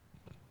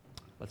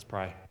Let's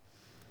pray.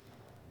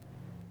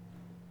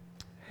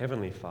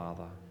 Heavenly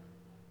Father,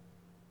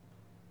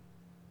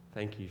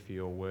 thank you for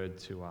your word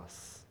to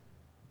us.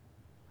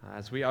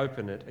 As we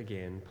open it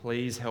again,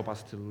 please help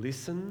us to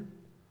listen.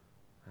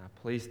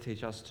 Please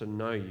teach us to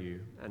know you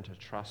and to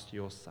trust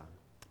your Son.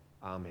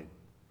 Amen.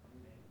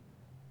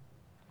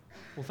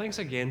 Well, thanks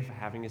again for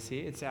having us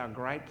here. It's our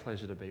great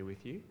pleasure to be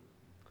with you.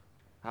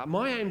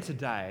 My aim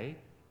today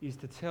is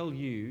to tell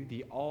you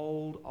the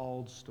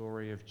old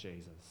story of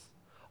Jesus.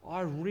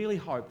 I really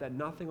hope that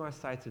nothing I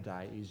say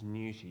today is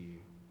new to you.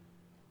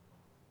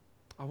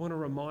 I want to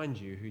remind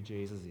you who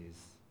Jesus is.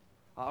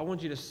 I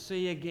want you to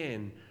see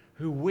again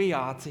who we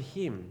are to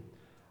him.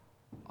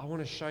 I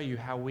want to show you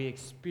how we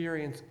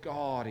experience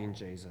God in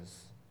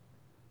Jesus.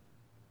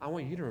 I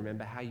want you to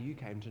remember how you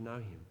came to know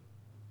him.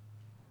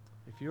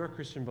 If you're a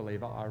Christian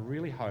believer, I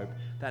really hope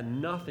that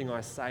nothing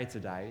I say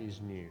today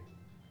is new.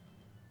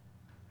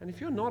 And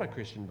if you're not a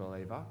Christian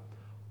believer,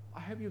 I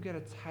hope you'll get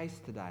a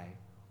taste today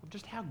of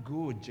just how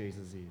good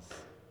Jesus is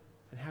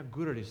and how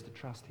good it is to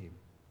trust him.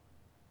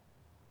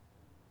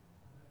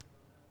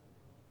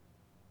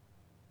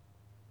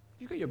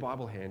 If you've got your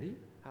Bible handy,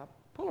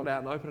 pull it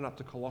out and open it up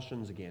to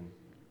Colossians again.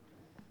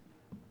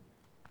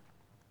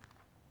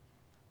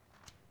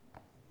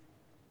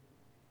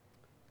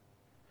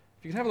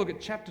 If you could have a look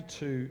at chapter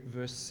 2,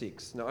 verse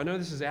 6. Now, I know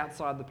this is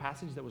outside the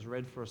passage that was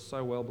read for us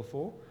so well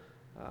before.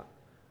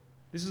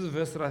 This is a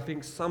verse that I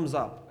think sums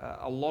up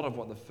a lot of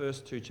what the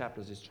first two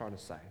chapters is trying to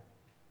say.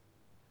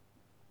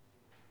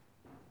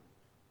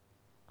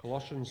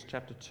 Colossians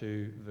chapter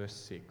 2, verse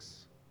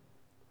 6.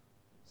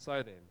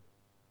 So then,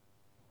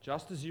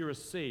 just as you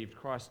received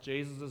Christ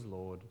Jesus as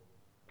Lord,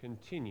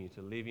 continue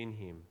to live in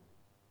him,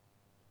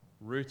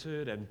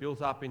 rooted and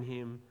built up in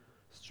him,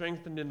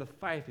 strengthened in the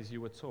faith as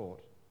you were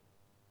taught,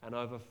 and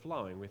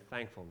overflowing with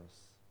thankfulness.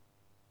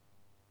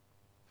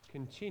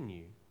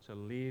 Continue to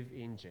live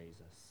in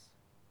Jesus.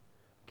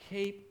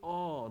 Keep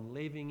on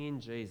living in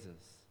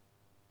Jesus.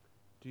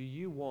 Do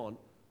you want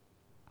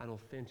an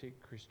authentic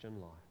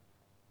Christian life?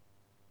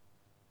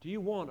 Do you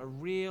want a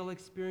real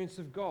experience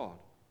of God?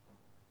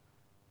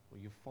 Well,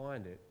 you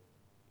find it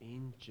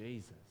in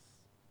Jesus.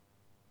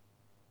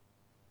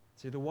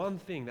 See, the one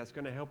thing that's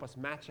going to help us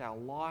match our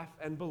life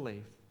and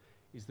belief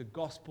is the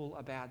gospel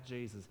about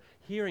Jesus.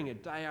 Hearing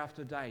it day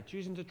after day,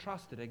 choosing to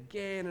trust it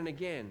again and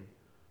again.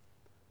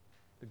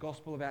 The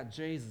gospel about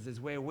Jesus is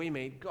where we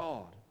meet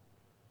God.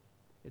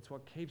 It's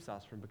what keeps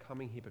us from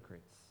becoming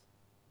hypocrites.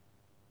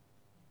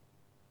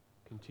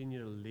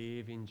 Continue to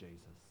live in Jesus.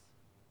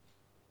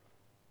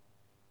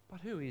 But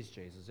who is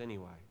Jesus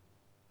anyway?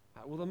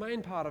 Well, the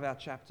main part of our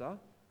chapter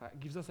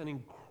gives us an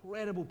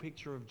incredible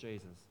picture of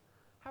Jesus.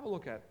 Have a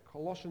look at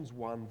Colossians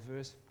 1,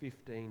 verse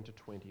 15 to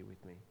 20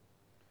 with me.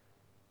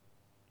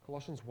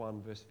 Colossians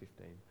 1, verse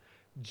 15.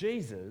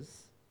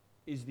 Jesus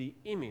is the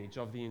image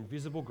of the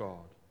invisible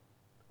God,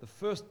 the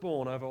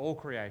firstborn over all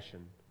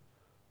creation.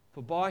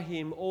 For by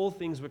him all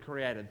things were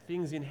created,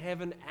 things in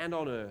heaven and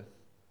on earth,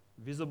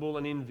 visible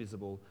and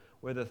invisible,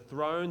 whether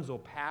thrones or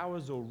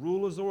powers or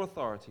rulers or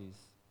authorities.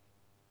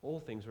 All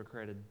things were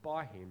created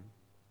by him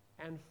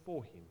and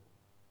for him.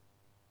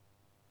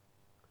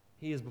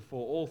 He is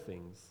before all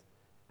things,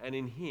 and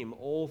in him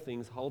all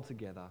things hold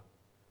together.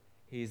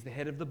 He is the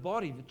head of the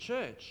body, the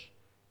church.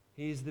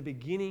 He is the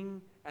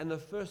beginning and the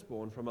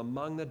firstborn from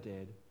among the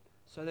dead,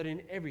 so that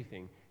in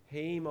everything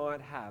he might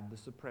have the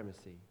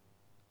supremacy.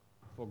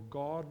 For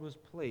God was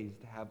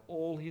pleased to have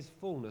all his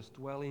fullness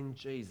dwell in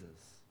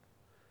Jesus,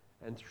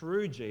 and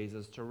through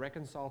Jesus to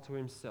reconcile to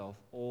himself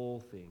all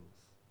things,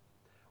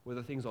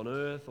 whether things on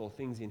earth or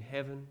things in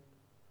heaven,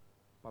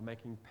 by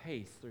making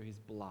peace through his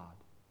blood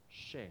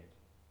shed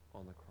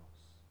on the cross.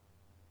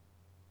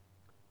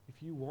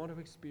 If you want to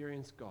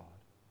experience God,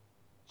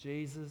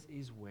 Jesus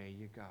is where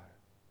you go.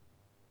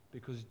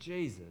 Because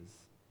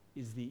Jesus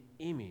is the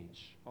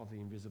image of the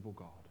invisible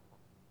God.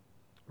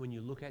 When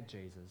you look at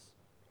Jesus,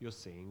 you're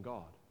seeing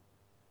God.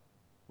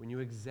 When you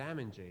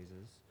examine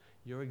Jesus,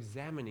 you're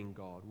examining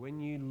God.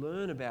 When you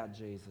learn about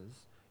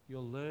Jesus,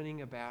 you're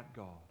learning about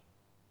God.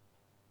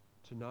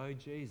 To know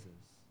Jesus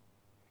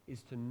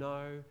is to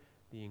know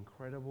the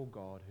incredible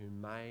God who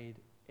made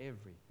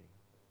everything.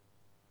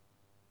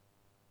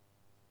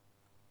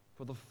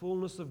 For the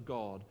fullness of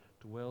God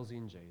dwells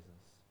in Jesus.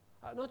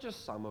 Not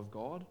just some of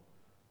God,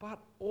 but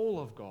all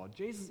of God.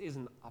 Jesus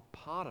isn't a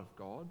part of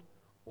God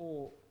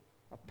or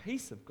a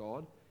piece of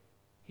God.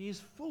 He is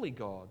fully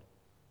God.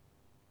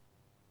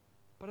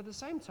 But at the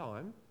same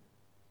time,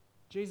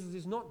 Jesus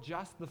is not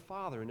just the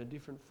Father in a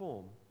different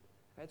form.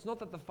 It's not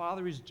that the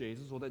Father is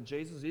Jesus or that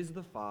Jesus is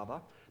the Father.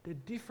 They're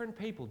different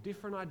people,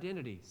 different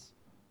identities,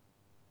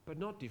 but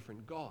not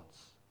different gods.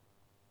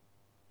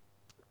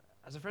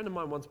 As a friend of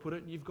mine once put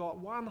it, you've got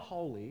one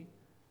holy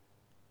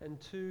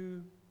and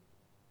two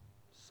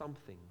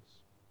somethings.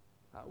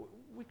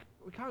 We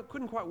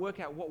couldn't quite work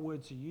out what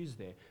word to use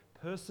there.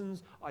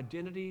 Persons,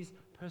 identities,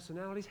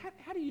 personalities.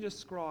 How do you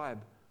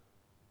describe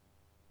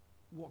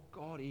what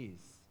God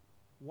is?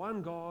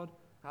 One God,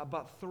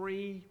 but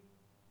three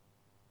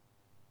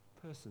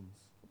persons.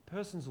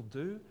 Persons will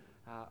do.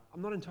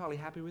 I'm not entirely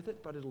happy with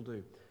it, but it'll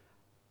do.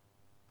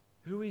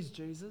 Who is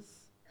Jesus?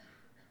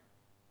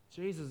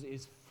 Jesus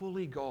is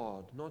fully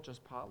God, not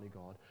just partly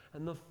God.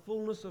 And the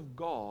fullness of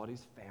God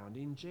is found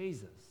in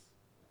Jesus.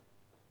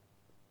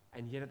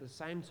 And yet at the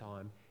same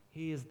time,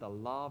 he is the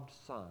loved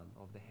Son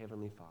of the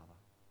Heavenly Father.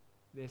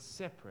 They're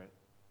separate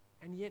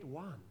and yet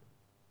one.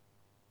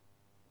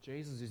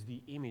 Jesus is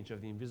the image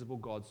of the invisible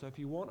God. So if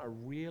you want a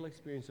real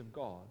experience of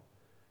God,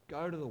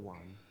 go to the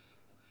one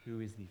who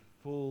is the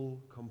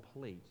full,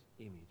 complete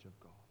image of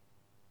God.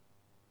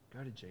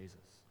 Go to Jesus.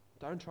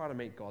 Don't try to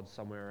meet God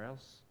somewhere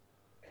else.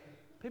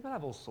 People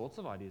have all sorts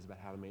of ideas about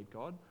how to meet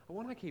God. And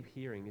what I keep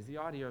hearing is the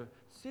idea of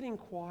sitting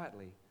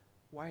quietly,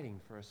 waiting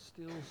for a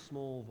still,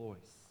 small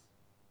voice.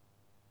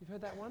 You've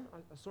heard that one?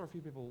 I saw a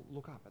few people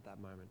look up at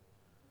that moment.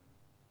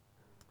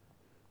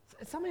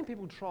 It's something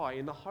people try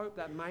in the hope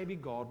that maybe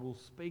God will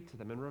speak to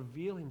them and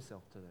reveal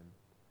himself to them.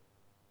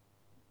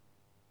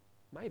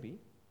 Maybe.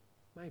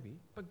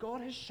 But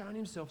God has shown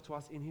himself to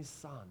us in his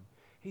Son.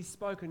 He's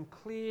spoken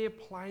clear,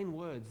 plain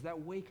words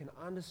that we can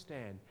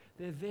understand.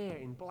 They're there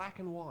in black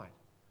and white.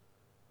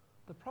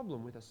 The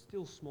problem with a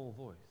still small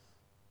voice,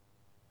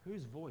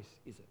 whose voice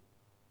is it?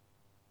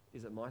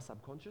 Is it my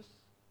subconscious?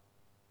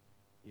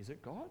 Is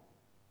it God?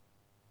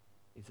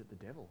 Is it the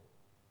devil?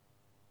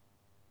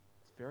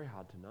 It's very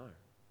hard to know.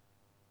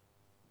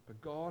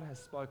 But God has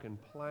spoken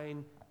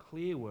plain,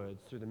 clear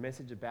words through the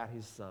message about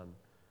his Son.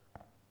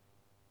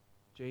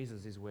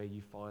 Jesus is where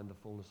you find the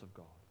fullness of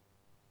God.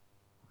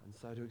 And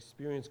so to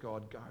experience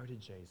God, go to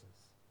Jesus.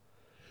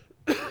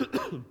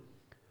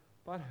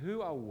 But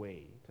who are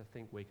we to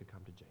think we could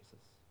come to Jesus?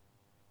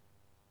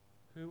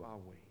 Who are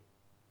we?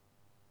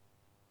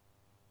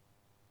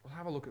 We'll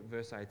have a look at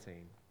verse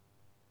 18.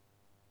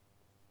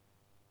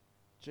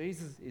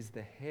 Jesus is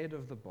the head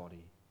of the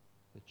body,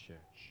 the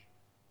church.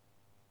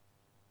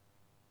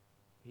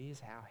 He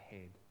is our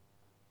head,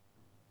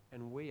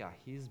 and we are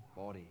his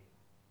body.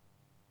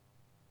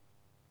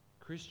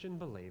 Christian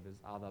believers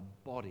are the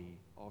body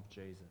of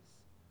Jesus.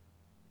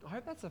 I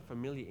hope that's a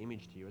familiar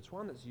image to you. It's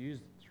one that's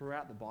used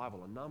throughout the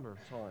Bible a number of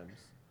times.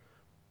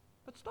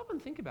 But stop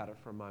and think about it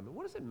for a moment.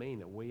 What does it mean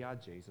that we are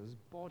Jesus'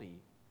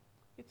 body?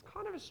 It's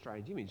kind of a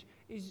strange image.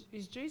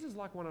 Is Jesus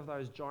like one of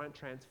those giant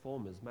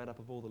transformers made up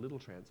of all the little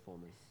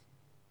transformers?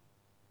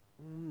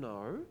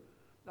 No.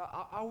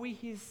 Are we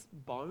his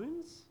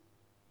bones?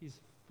 His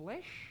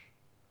flesh?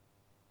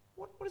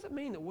 What does it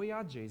mean that we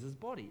are Jesus'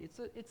 body?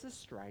 It's a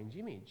strange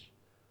image,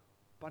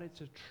 but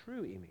it's a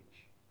true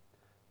image.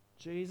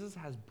 Jesus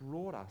has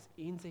brought us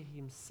into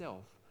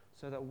himself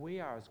so that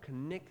we are as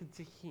connected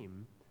to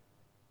him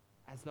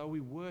as though we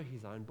were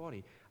his own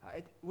body.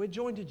 We're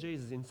joined to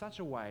Jesus in such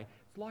a way,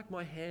 it's like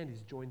my hand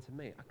is joined to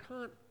me. I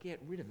can't get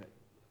rid of it.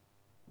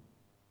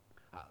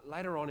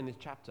 Later on in this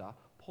chapter,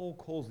 Paul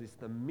calls this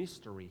the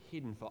mystery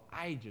hidden for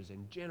ages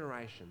and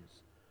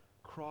generations.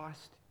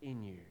 Christ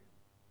in you.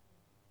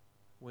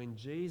 When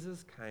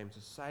Jesus came to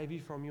save you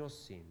from your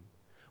sin,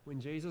 when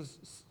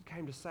Jesus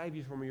came to save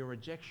you from your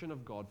rejection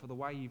of God for the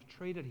way you've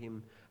treated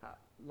him,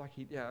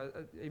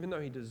 even though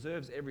he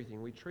deserves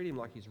everything, we treat him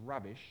like he's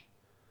rubbish.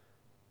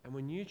 And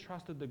when you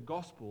trusted the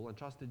gospel and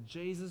trusted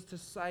Jesus to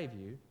save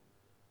you,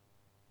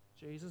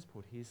 Jesus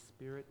put his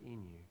Spirit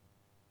in you,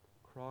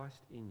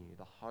 Christ in you,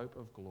 the hope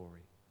of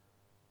glory.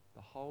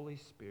 The Holy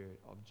Spirit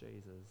of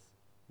Jesus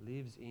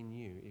lives in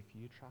you if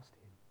you trust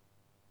him.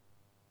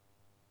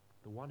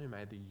 The one who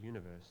made the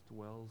universe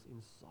dwells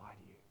inside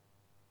you.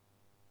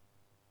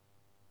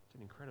 It's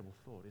an incredible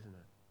thought, isn't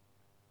it?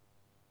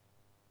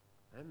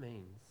 That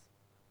means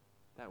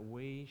that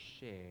we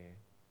share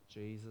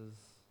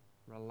Jesus'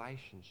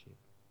 relationship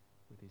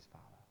with his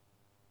Father.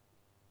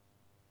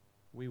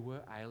 We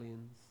were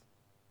aliens,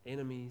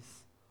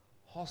 enemies,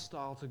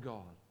 hostile to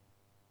God.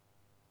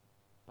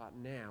 But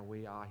now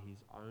we are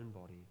his own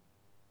body.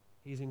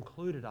 He's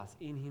included us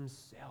in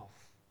himself.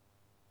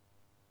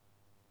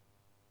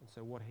 And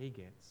so what he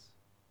gets,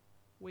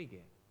 we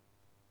get.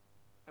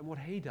 And what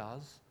he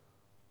does,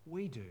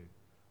 we do.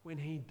 When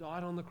he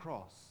died on the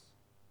cross,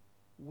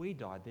 we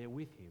died there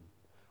with him.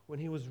 When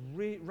he was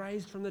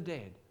raised from the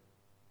dead,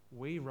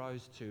 we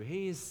rose too.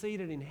 He is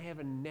seated in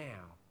heaven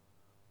now,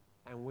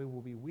 and we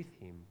will be with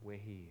him where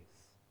he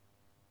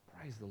is.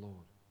 Praise the Lord.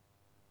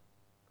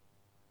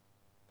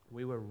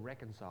 We were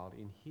reconciled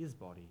in his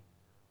body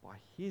by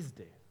his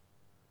death,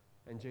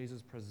 and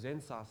Jesus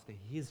presents us to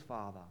his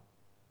Father.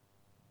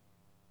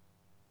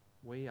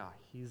 We are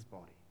his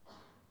body.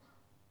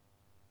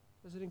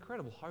 There's an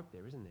incredible hope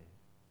there, isn't there?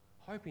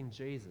 Hope in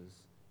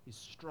Jesus is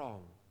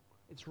strong.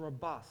 It's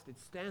robust. It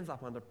stands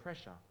up under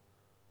pressure.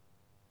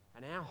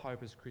 And our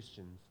hope as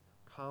Christians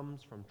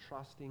comes from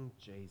trusting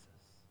Jesus.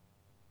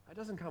 It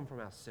doesn't come from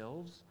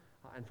ourselves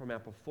and from our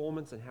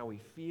performance and how we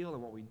feel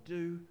and what we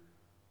do.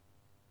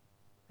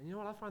 And you know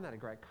what? I find that a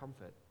great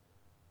comfort,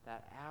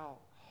 that our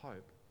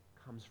hope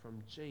comes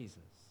from Jesus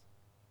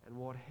and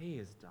what he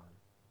has done.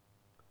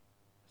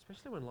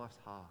 Especially when life's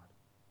hard,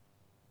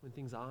 when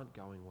things aren't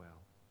going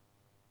well.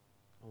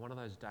 On one of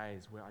those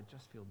days where I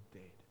just feel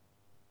dead.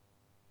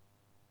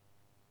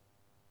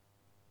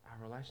 Our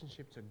Our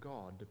relationship to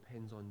God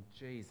depends on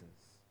Jesus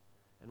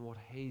and what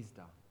he's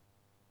done,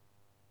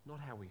 not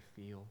how we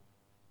feel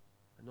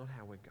and not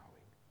how we're going.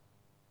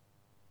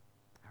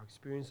 Our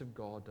experience of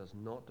God does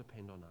not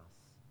depend on us.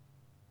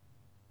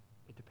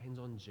 It depends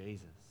on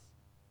Jesus,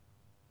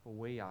 for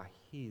we are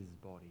his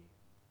body.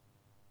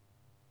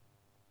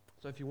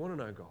 So if you want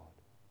to know God,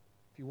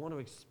 if you want to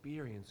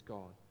experience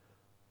God,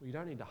 well, you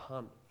don't need to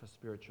hunt for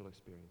spiritual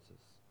experiences.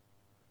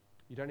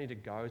 You don't need to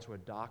go to a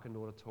darkened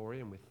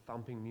auditorium with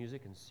thumping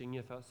music and sing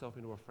yourself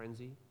into a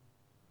frenzy.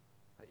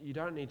 You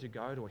don't need to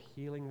go to a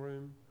healing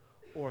room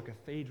or a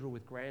cathedral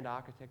with grand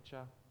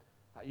architecture.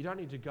 You don't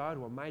need to go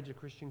to a major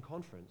Christian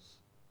conference.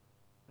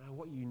 No,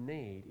 what you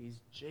need is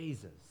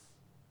Jesus.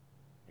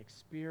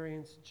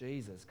 Experience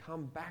Jesus.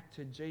 Come back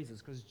to Jesus,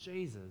 because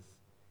Jesus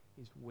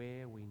is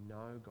where we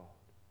know God.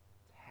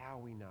 It's how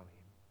we know him.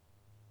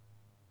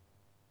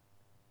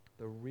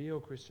 The real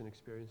Christian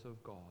experience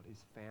of God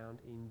is found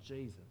in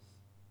Jesus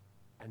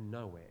and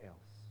nowhere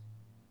else.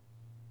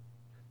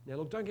 Now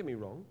look, don't get me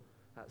wrong.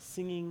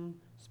 Singing,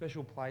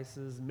 special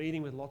places,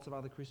 meeting with lots of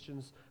other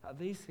Christians,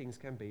 these things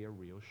can be a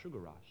real sugar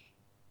rush.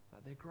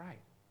 They're great.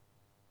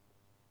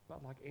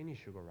 But like any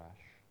sugar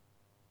rush,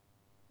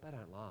 they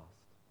don't last.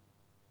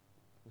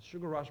 The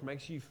sugar rush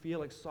makes you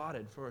feel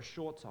excited for a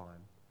short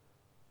time,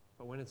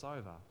 but when it's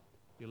over,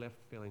 you're left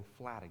feeling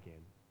flat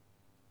again,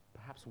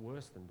 perhaps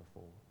worse than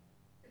before.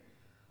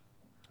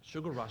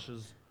 Sugar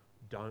rushes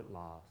don't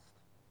last,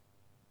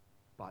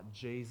 but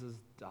Jesus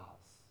does.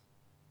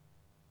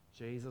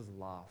 Jesus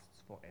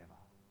lasts forever.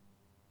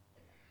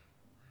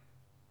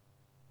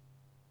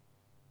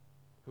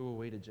 Who are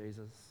we to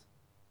Jesus?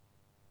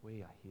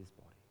 We are his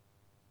body.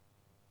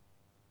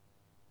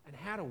 And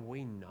how do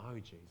we know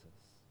Jesus?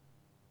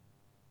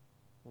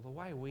 Well, the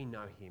way we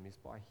know him is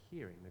by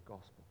hearing the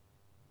gospel.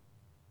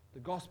 The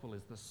gospel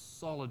is the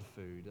solid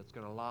food that's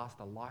going to last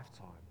a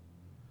lifetime.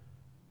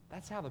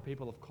 That's how the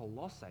people of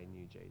Colossae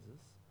knew Jesus.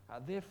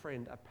 Their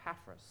friend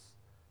Epaphras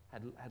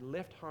had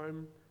left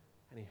home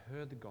and he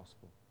heard the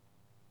gospel.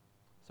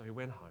 So he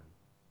went home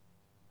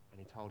and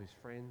he told his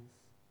friends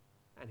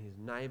and his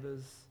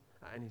neighbours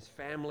and his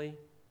family.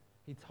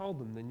 He told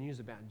them the news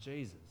about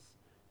Jesus.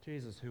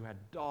 Jesus who had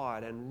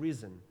died and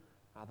risen,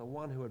 the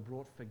one who had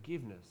brought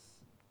forgiveness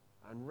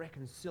and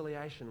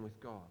reconciliation with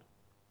God.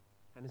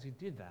 And as he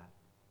did that,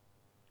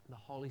 the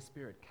Holy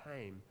Spirit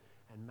came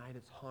and made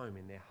its home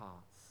in their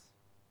hearts.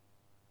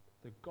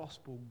 The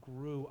gospel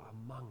grew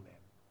among them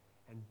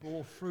and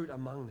bore fruit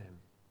among them,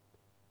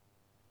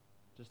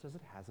 just as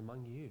it has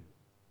among you.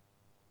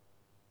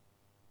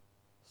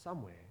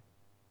 Somewhere,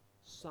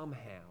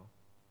 somehow,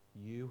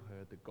 you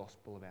heard the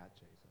gospel about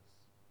Jesus.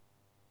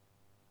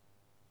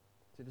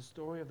 See, the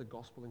story of the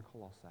gospel in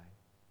Colossae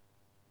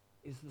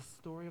is the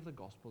story of the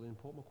gospel in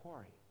Port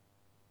Macquarie,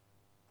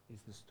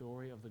 is the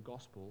story of the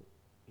gospel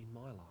in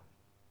my life.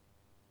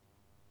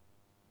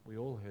 We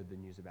all heard the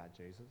news about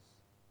Jesus,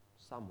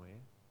 somewhere,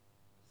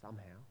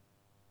 somehow.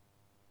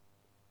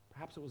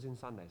 Perhaps it was in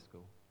Sunday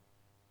school.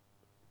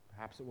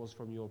 Perhaps it was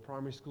from your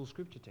primary school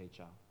scripture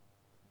teacher.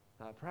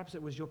 Perhaps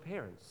it was your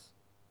parents.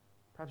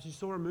 Perhaps you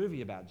saw a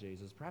movie about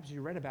Jesus. Perhaps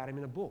you read about him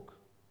in a book.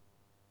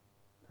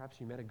 Perhaps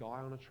you met a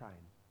guy on a train.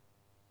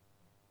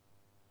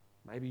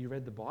 Maybe you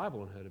read the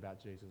Bible and heard about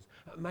Jesus.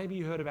 Maybe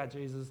you heard about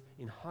Jesus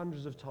in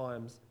hundreds of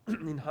times,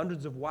 in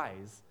hundreds of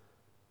ways,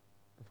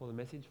 before the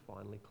message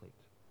finally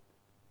clicked.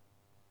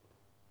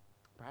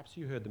 Perhaps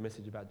you heard the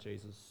message about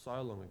Jesus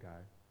so long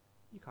ago,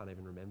 you can't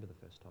even remember the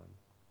first time.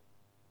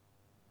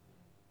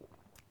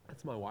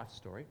 That's my wife's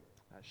story.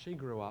 She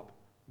grew up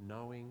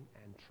knowing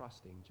and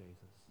trusting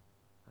Jesus.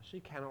 She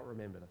cannot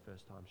remember the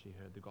first time she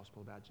heard the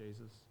gospel about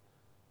Jesus.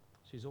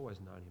 She's always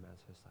known him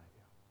as her Saviour.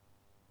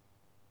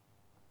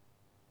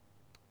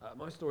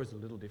 My story is a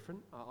little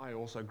different. I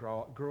also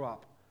grew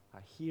up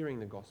hearing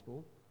the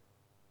gospel,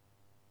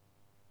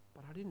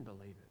 but I didn't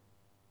believe it.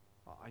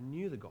 I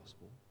knew the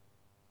gospel.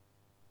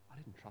 I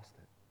didn't trust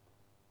it.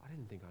 I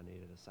didn't think I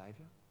needed a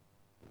Saviour.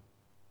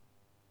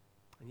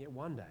 And yet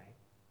one day,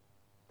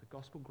 the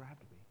gospel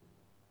grabbed me.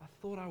 I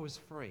thought I was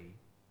free,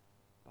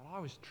 but I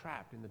was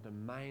trapped in the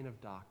domain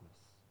of darkness.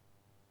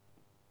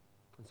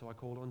 And so I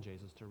called on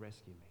Jesus to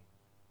rescue me,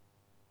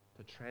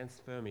 to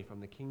transfer me from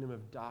the kingdom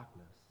of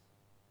darkness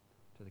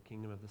to the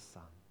kingdom of the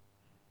Son.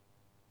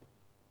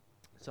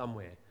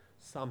 Somewhere,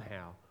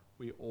 somehow,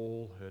 we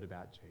all heard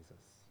about Jesus.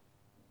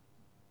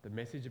 The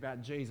message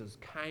about Jesus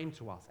came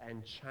to us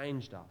and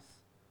changed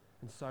us.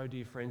 And so,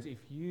 dear friends, if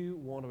you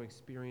want to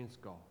experience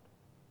God,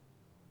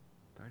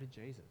 go to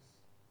Jesus.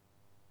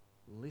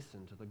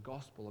 Listen to the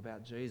gospel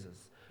about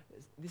Jesus.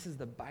 This is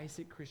the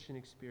basic Christian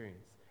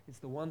experience. It's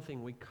the one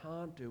thing we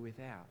can't do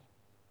without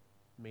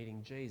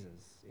meeting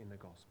Jesus in the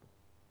gospel.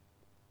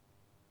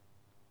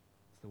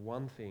 It's the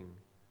one thing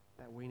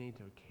that we need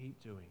to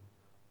keep doing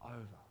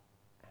over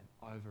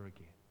and over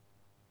again,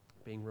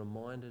 being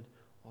reminded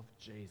of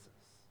Jesus.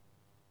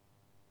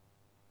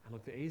 And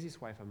look, the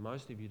easiest way for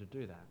most of you to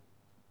do that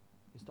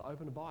is to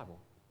open a Bible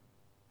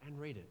and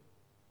read it.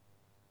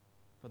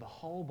 For the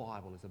whole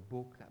Bible is a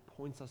book that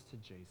points us to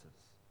Jesus.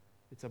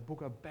 It's a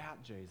book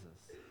about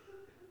Jesus.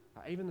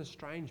 Even the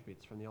strange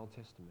bits from the Old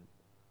Testament,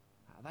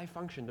 they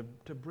function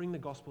to bring the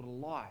gospel to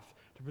life,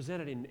 to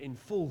present it in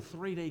full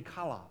 3D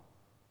colour.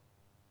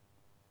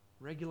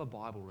 Regular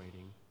Bible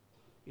reading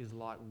is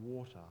like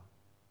water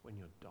when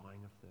you're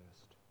dying of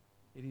thirst.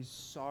 It is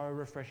so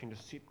refreshing to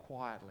sit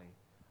quietly,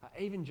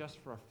 even just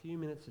for a few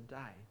minutes a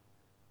day,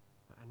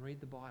 and read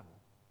the Bible,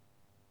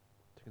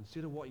 to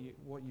consider what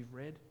you've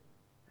read,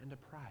 and to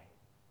pray.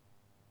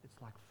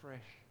 It's like fresh,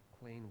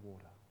 clean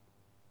water.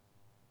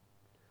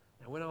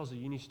 Now, when I was a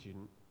uni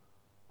student,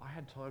 I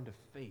had time to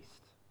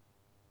feast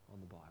on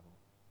the Bible.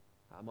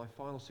 My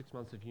final 6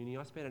 months of uni,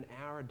 I spent an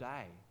hour a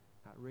day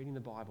reading the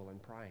Bible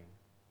and praying.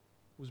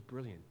 It was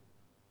brilliant.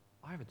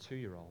 I have a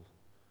 2-year-old.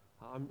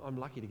 I'm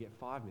lucky to get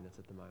 5 minutes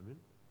at the moment.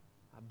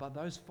 But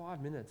those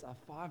 5 minutes are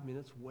 5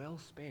 minutes well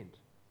spent.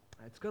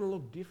 It's going to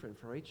look different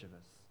for each of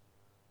us.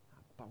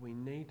 But we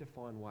need to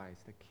find ways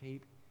to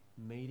keep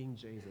meeting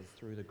Jesus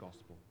through the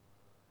gospel.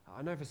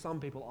 I know for some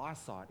people,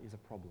 eyesight is a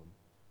problem.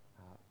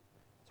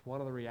 It's one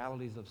of the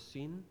realities of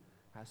sin.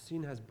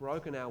 Sin has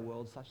broken our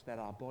world such that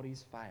our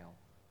bodies fail.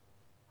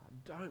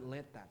 Don't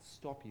let that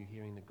stop you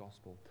hearing the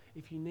gospel.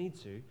 If you need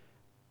to,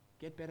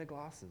 get better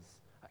glasses.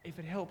 If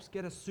it helps,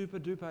 get a super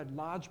duper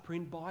large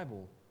print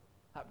Bible.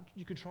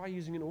 You could try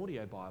using an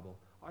audio Bible.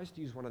 I used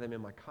to use one of them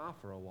in my car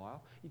for a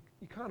while.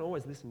 You can't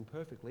always listen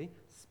perfectly,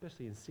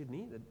 especially in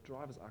Sydney. The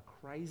drivers are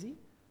crazy,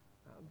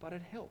 but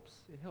it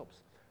helps. It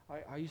helps.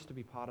 I used to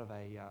be part of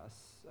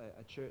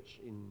a church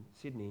in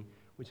Sydney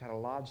which had a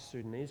large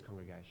Sudanese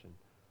congregation.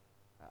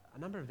 A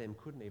number of them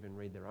couldn't even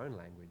read their own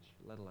language,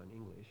 let alone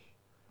English.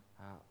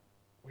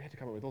 We had to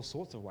come up with all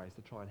sorts of ways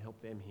to try and help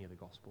them hear the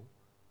gospel.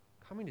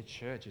 Coming to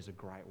church is a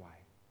great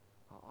way.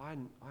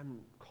 I'm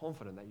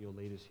confident that your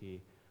leaders here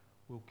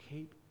will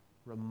keep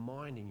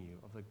reminding you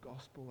of the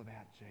gospel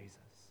about Jesus.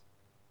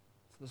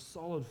 It's the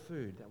solid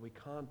food that we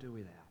can't do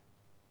without.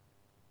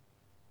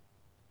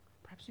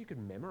 Perhaps you could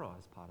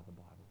memorize part of the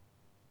Bible.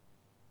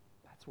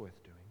 That's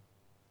worth doing.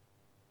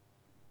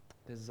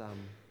 There's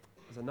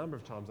a number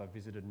of times I've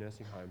visited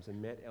nursing homes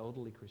and met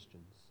elderly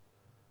Christians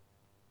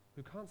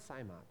who can't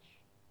say much,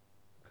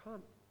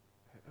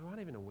 who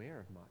aren't even aware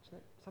of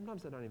much.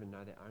 Sometimes they don't even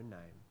know their own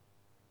name.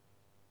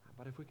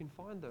 But if I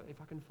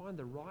can find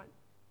the right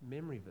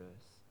memory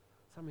verse,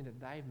 something that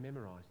they've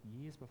memorized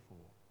years before,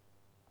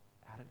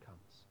 out it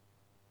comes.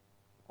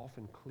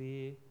 Often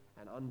clear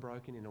and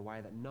unbroken in a way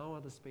that no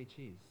other speech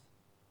is.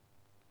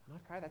 And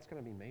I pray that's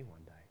going to be me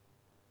one day.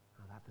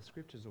 That the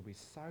scriptures will be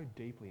so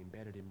deeply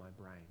embedded in my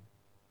brain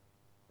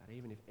that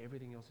even if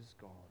everything else is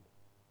gone,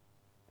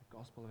 the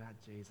gospel about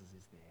Jesus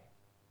is there.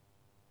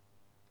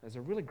 There's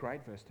a really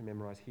great verse to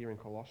memorize here in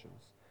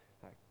Colossians,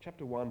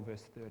 chapter 1,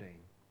 verse 13.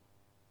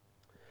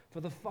 For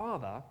the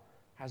Father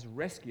has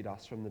rescued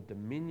us from the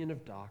dominion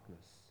of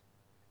darkness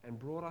and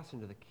brought us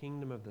into the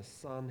kingdom of the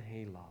Son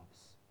he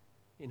loves,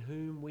 in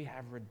whom we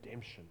have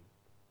redemption,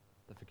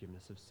 the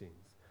forgiveness of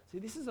sins. See,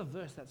 this is a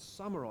verse that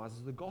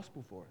summarizes the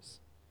gospel for us.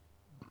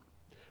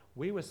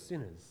 We were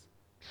sinners,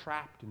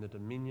 trapped in the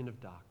dominion of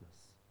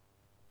darkness.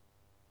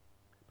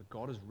 But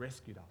God has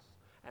rescued us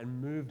and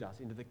moved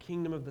us into the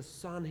kingdom of the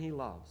Son he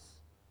loves.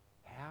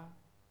 How?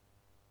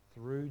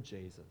 Through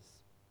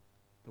Jesus,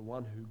 the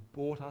one who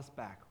bought us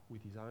back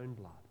with his own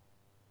blood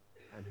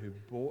and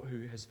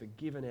who has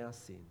forgiven our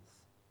sins.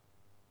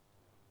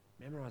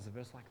 Memorize a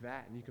verse like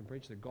that and you can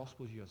preach the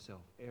gospel to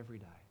yourself every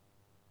day.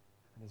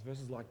 And there's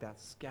verses like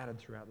that scattered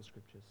throughout the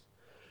scriptures.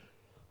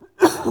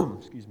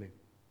 Excuse me.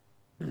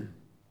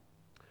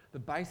 The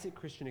basic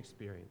Christian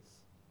experience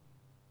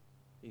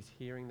is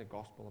hearing the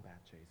gospel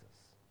about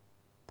Jesus.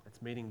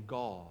 It's meeting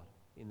God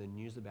in the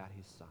news about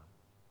his Son.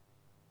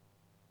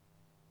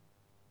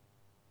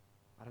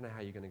 I don't know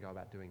how you're going to go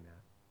about doing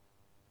that.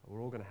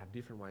 We're all going to have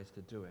different ways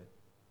to do it.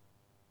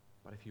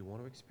 But if you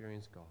want to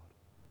experience God,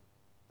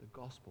 the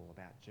gospel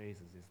about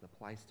Jesus is the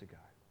place to go.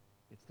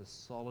 It's the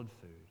solid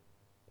food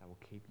that will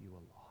keep you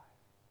alive.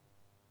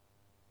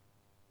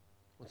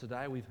 Well,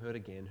 today we've heard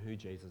again who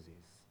Jesus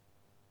is.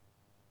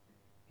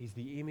 He's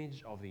the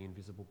image of the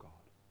invisible God.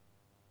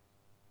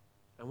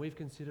 And we've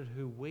considered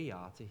who we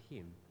are to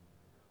him.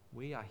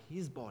 We are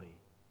his body,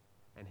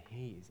 and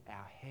he is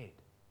our head.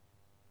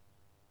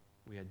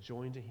 We are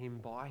joined to him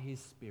by his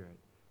Spirit,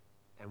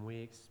 and we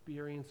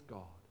experience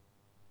God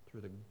through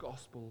the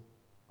gospel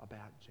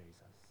about Jesus.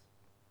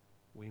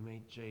 We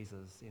meet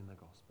Jesus in the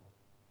gospel.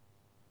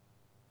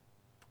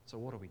 So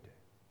what do we do?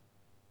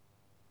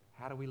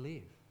 How do we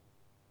live?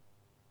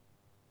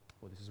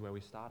 Well, this is where we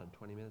started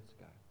 20 minutes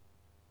ago.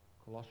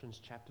 Colossians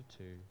chapter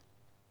 2,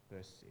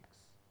 verse 6.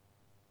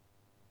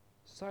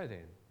 So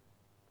then,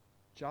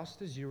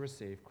 just as you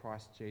receive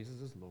Christ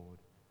Jesus as Lord,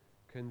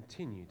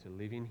 continue to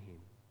live in him,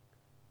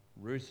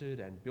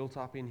 rooted and built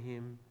up in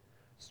him,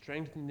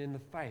 strengthened in the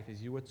faith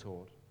as you were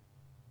taught,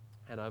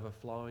 and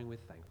overflowing with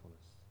thankfulness.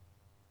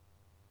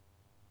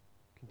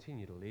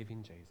 Continue to live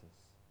in Jesus.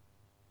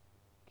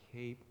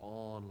 Keep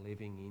on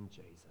living in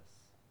Jesus.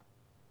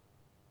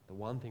 The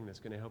one thing that's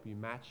going to help you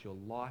match your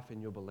life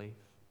and your belief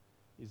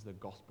is the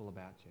gospel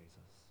about Jesus.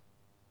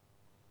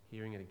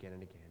 hearing it again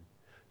and again,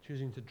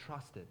 choosing to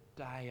trust it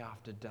day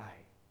after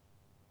day.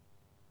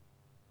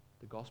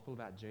 The gospel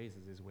about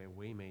Jesus is where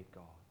we meet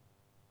God.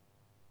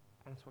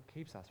 And it's what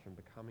keeps us from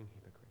becoming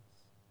hypocrites.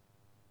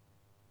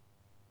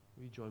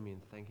 Will you join me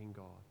in thanking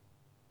God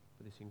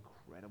for this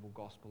incredible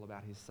gospel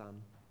about his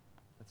Son?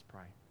 Let's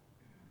pray.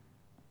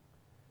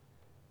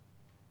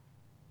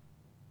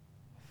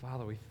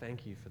 Father, we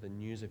thank you for the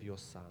news of your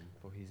Son,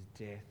 for his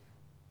death,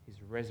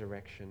 his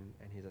resurrection,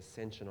 and his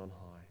ascension on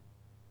high.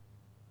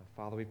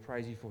 Father, we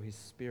praise you for his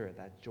Spirit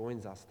that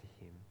joins us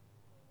to him.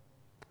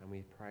 And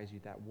we praise you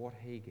that what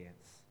he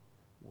gets,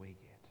 we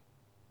get.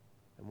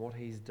 And what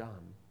he's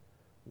done,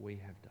 we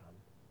have done.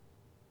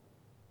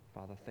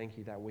 Father, thank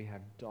you that we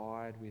have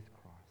died with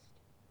Christ,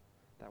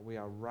 that we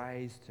are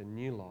raised to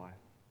new life,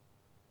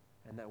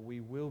 and that we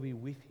will be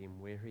with him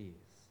where he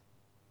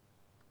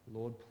is.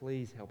 Lord,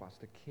 please help us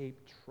to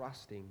keep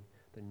trusting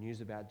the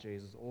news about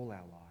Jesus all our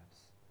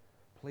lives.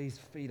 Please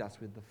feed us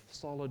with the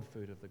solid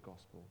food of the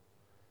gospel.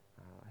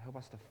 Help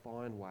us to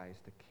find ways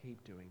to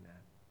keep doing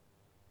that.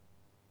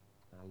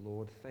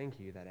 Lord, thank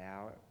you that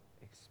our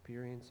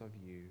experience of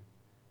you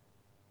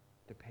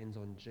depends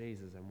on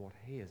Jesus and what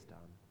he has done,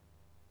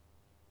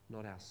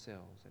 not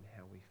ourselves and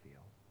how we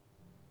feel.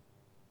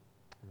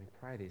 And we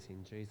pray this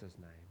in Jesus'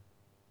 name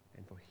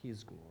and for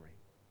his glory.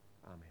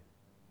 Amen.